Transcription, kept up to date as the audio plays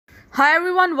Hi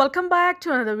everyone, welcome back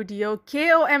to another video.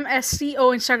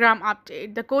 KOMSCO Instagram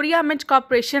update. The Korea Mint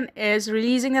Corporation is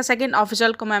releasing a second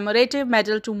official commemorative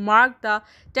medal to mark the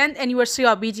 10th anniversary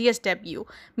of BTS debut.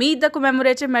 Meet the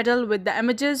commemorative medal with the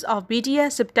images of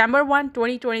BTS September 1,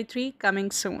 2023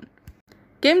 coming soon.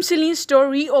 Kim Celine store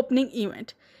reopening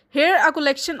event. Here a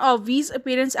collection of V's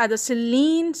appearance at the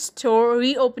Celine store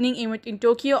reopening event in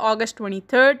Tokyo August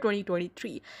 23rd,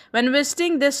 2023. When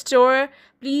visiting this store,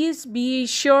 please be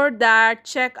sure that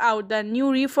check out the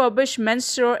new refurbished men's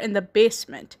store in the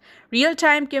basement.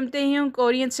 Real-time Kim Taehyung,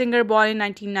 Korean singer born in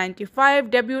 1995,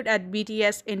 debuted at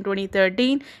BTS in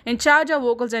 2013, in charge of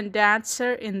vocals and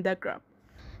dancer in the group.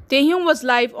 Taehyung was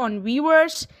live on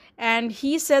Weverse and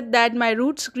he said that my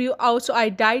roots grew out so I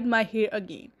dyed my hair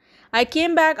again. I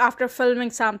came back after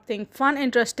filming something fun,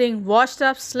 interesting, washed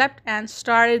up, slept and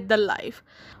started the live.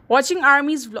 Watching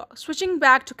Army's vlog, switching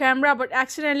back to camera but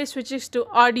accidentally switches to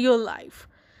audio live.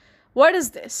 What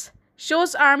is this?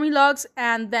 Shows Army logs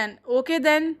and then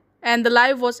and the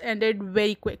live was ended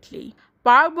very quickly.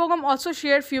 Bogum also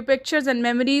shared few pictures and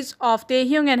memories of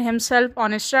Taehyung and himself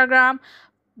on Instagram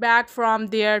back from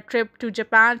their trip to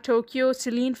Japan, Tokyo,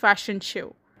 Celine fashion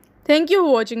show. Thank you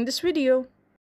for watching this video.